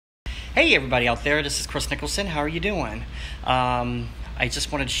Hey everybody out there, this is Kris Nicholson. How are you doing? I just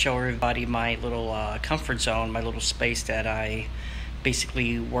wanted to show everybody my little comfort zone, my little space that I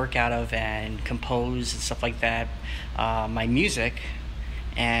basically work out of and compose and stuff like that. My music,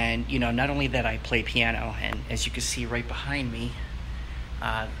 and not only that, I play piano, and as you can see right behind me,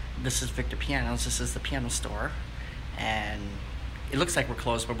 this is Victor Pianos. This is the piano store, and it looks like we're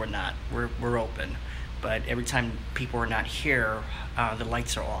closed, but we're not. We're open. But every time people are not here, the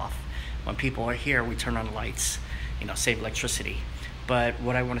lights are off. When people are here, we turn on the lights, save electricity. But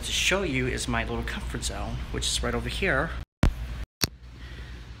what I wanted to show you is my little comfort zone, which is right over here.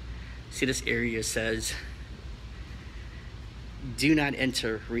 See, this area says, do not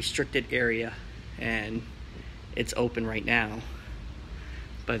enter, restricted area, and it's open right now.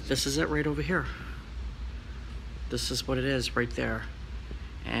 But this is it right over here. This is what it is right there.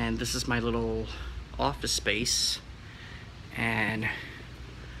 And this is my little office space, and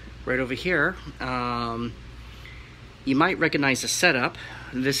right over here, you might recognize the setup.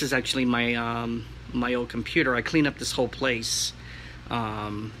 This is actually my my old computer. I cleaned up this whole place.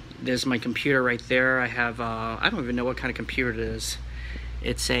 There's my computer right there. I have I don't even know what kind of computer it is.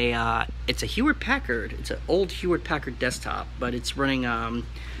 It's a Hewlett Packard. It's an old Hewlett Packard desktop, but it's running I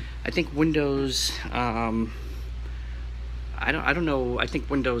think Windows I don't know, I think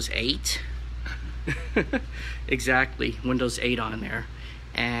Windows 8. Exactly, Windows 8 on there.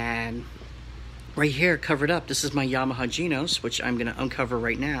 And right here, covered up, this is my Yamaha Genos, which I'm gonna uncover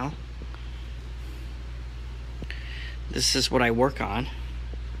right now. This is what I work on.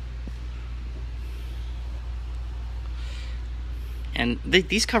 And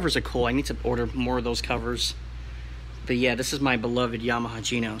these covers are cool. I need to order more of those covers. But yeah, this is my beloved Yamaha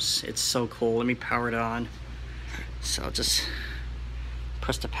Genos. It's so cool. Let me power it on. So I'll just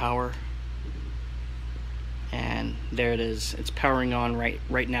press the power. And there it is. It's powering on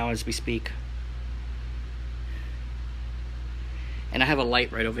right now as we speak. And I have a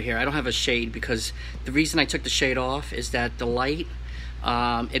light right over here. I don't have a shade because the reason I took the shade off is that the light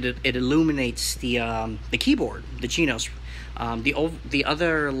it illuminates the keyboard, the Genos. The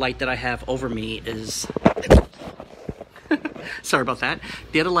other light that I have over me is sorry about that.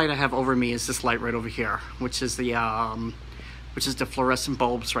 The other light I have over me is this light right over here, which is the fluorescent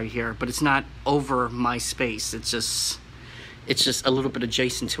bulbs right here, but it's not over my space. It's just a little bit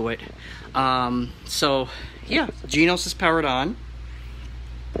adjacent to it. So yeah, Genos is powered on.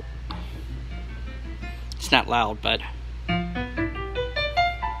 It's not loud, but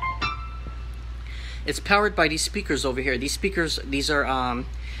it's powered by these speakers over here. These speakers, these are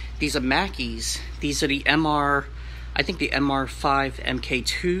Mackeys. These are the I think the MR5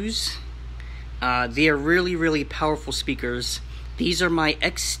 MK2s. They are really powerful speakers. These are my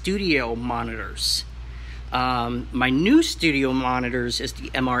X-Studio monitors. My new studio monitors is the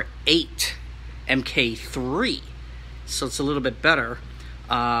MR8 MK3, so it's a little bit better.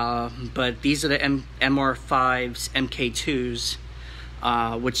 But these are the MR5's MK2s,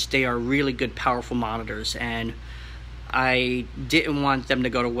 which they are really good, powerful monitors. And I didn't want them to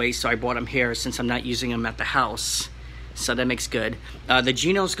go to waste, so I bought them here since I'm not using them at the house. So that makes good. The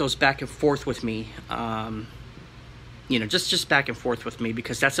Genos goes back and forth with me, just back and forth with me,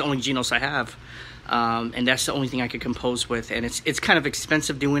 because that's the only Genos I have, and that's the only thing I could compose with. And it's kind of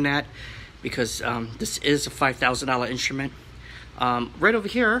expensive doing that because this is a $5,000 instrument. Right over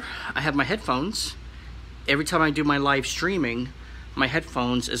here, I have my headphones. Every time I do my live streaming, my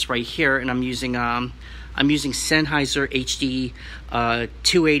headphones is right here, and I'm using Sennheiser HD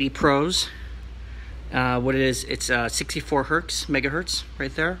 280 Pros. What it is, it's 64 megahertz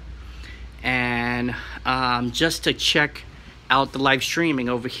right there. And just to check out the live streaming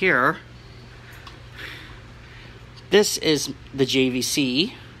over here, this is the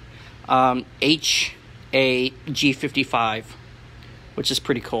JVC HAG55, which is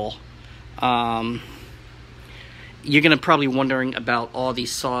pretty cool. You're gonna probably wondering about all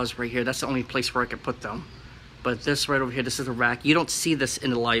these saws right here. That's the only place where I could put them. But this right over here, this is a rack. You don't see this in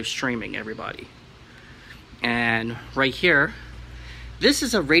the live streaming, everybody. And right here, this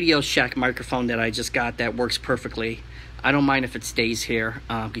is a Radio Shack microphone that I just got that works perfectly. I don't mind if it stays here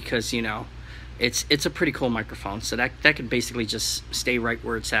because it's a pretty cool microphone. So that could basically just stay right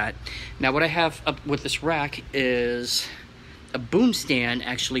where it's at. Now what I have up with this rack is a boom stand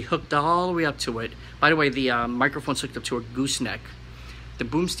actually hooked all the way up to it. By the way, the microphone's hooked up to a gooseneck. The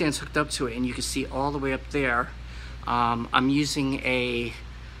boom stand's hooked up to it, and you can see all the way up there. I'm using a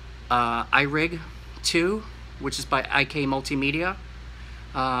iRig 2, which is by IK Multimedia,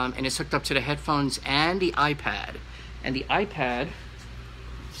 and it's hooked up to the headphones and the iPad. And the iPad,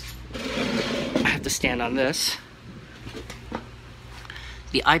 I have to stand on this.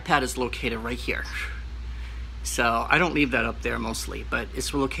 the iPad is located right here. So I don't leave that up there mostly, but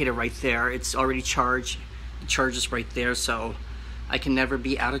it's located right there. It's already charged. The charge is right there, so I can never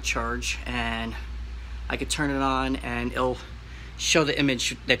be out of charge, and I could turn it on and it'll show the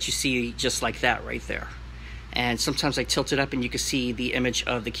image that you see just like that right there. And sometimes I tilt it up and you can see the image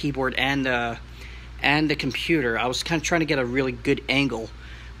of the keyboard and the computer. I was kind of trying to get a really good angle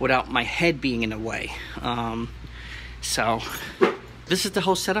without my head being in the way. So this is the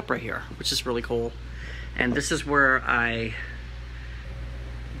whole setup right here, which is really cool. And this is where I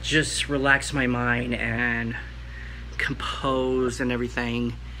just relax my mind and compose and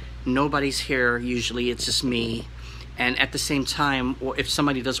everything. Nobody's here usually, it's just me. And at the same time, if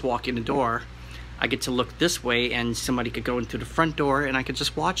somebody does walk in the door, I get to look this way and somebody could go into the front door and I could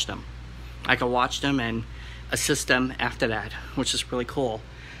just watch them. I could watch them and assist them after that, which is really cool.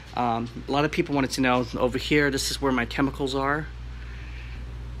 A lot of people wanted to know, over here, this is where my chemicals are.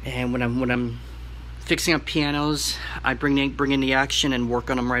 And when I'm fixing up pianos, I bring in the action and work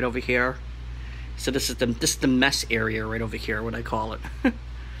on them right over here. So this is the mess area right over here, what I call it.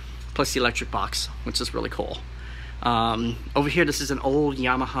 Plus the electric box, which is really cool. Over here, this is an old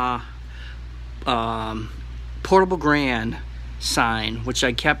Yamaha portable grand sign, which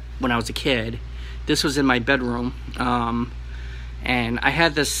I kept when I was a kid. This was in my bedroom, and I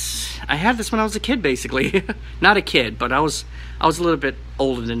had this when I was a kid, basically. Not a kid, but I was a little bit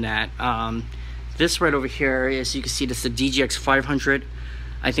older than that. This right over here, as you can see, this is the DGX 500.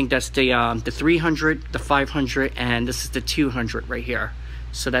 I think that's the 300, the 500, and this is the 200 right here.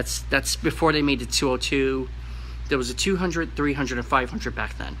 So that's before they made the 202. There was a 200, 300, and 500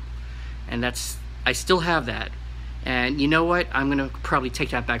 back then. And I still have that. And you know what? I'm gonna probably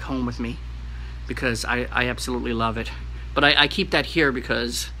take that back home with me because I absolutely love it. But I keep that here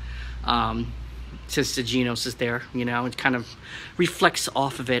because since the Genos is there, you know, it kind of reflects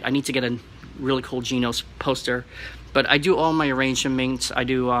off of it. I need to get a really cool Genos poster. But I do all my arrangements. I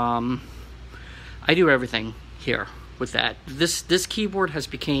do everything here with that. This keyboard has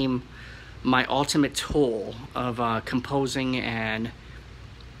become my ultimate tool of composing and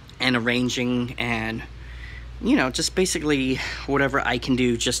arranging, and you know, just basically whatever I can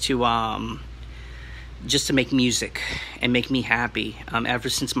do just to make music and make me happy. Ever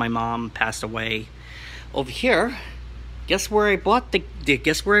since my mom passed away. Over here, guess where I bought the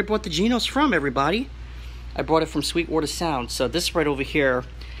Genos from, everybody? I brought it from Sweetwater Sound. So this right over here,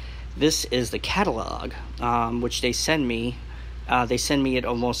 this is the catalog, which they send me. They send me it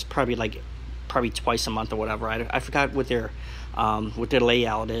almost probably twice a month or whatever. I forgot what their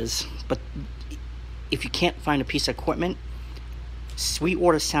layout is. But if you can't find a piece of equipment,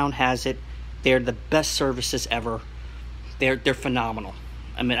 Sweetwater Sound has it. They're the best services ever. They're phenomenal.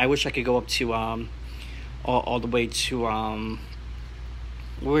 I mean, I wish I could go up to all the way to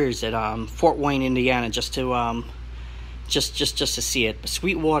where is it? Fort Wayne, Indiana, just to see it. But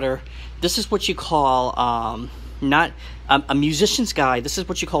Sweetwater, this is what you call not a musician's guide. This is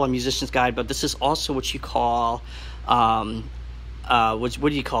what you call a musician's guide, but this is also what you call what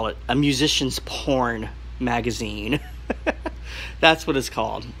do you call it? A musician's porn magazine. That's what it's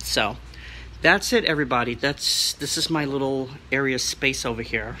called. So that's it, everybody. This is my little area space over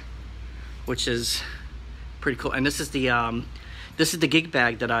here, which is pretty cool. And this is the gig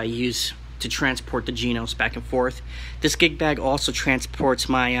bag that I use to transport the Genos back and forth. This gig bag also transports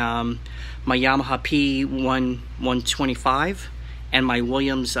my my Yamaha P125 and my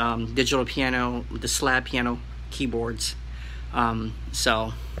Williams digital piano, the slab piano keyboards.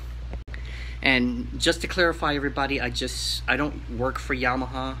 So, and just to clarify, everybody, I don't work for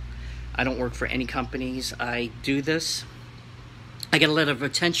Yamaha. I don't work for any companies. I do this. I get a lot of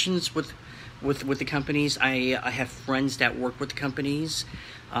attentions with the companies. I have friends that work with the companies.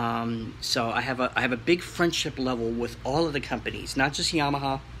 So I have a big friendship level with all of the companies, not just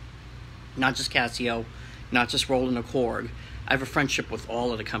Yamaha, not just Casio, not just Roland or Korg. I have a friendship with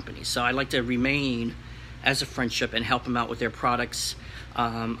all of the companies. So I like to remain as a friendship and help them out with their products.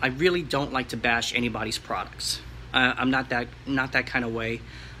 I really don't like to bash anybody's products. I'm not that kind of way.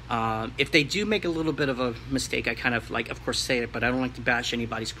 If they do make a little bit of a mistake, I kind of of course, say it, but I don't like to bash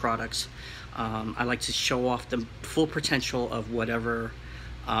anybody's products. I like to show off the full potential of whatever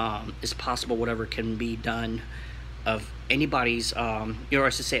is possible, whatever can be done of anybody's, or I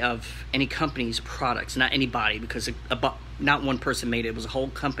should say of any company's products. Not anybody, because not one person made it. It was a whole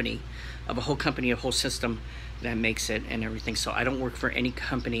company, a whole system that makes it and everything. So I don't work for any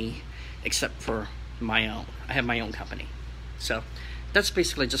company except for my own. I have my own company. So that's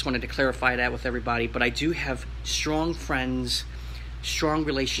basically, just wanted to clarify that with everybody. But I do have strong friends, strong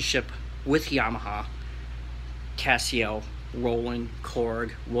relationship with Yamaha, Casio, Roland,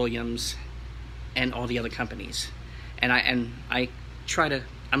 Korg, Williams, and all the other companies. And I try to,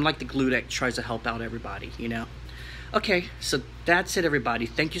 I'm like the glue that tries to help out everybody, you know. Okay, so that's it, everybody.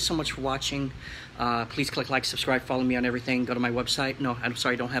 Thank you so much for watching. Please click like, subscribe, follow me on everything. Go to my website. No, I'm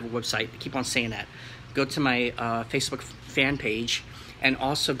sorry, I don't have a website. I keep on saying that. Go to my Facebook fan page, and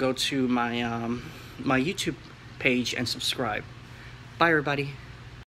also go to my my YouTube page and subscribe. Bye, everybody.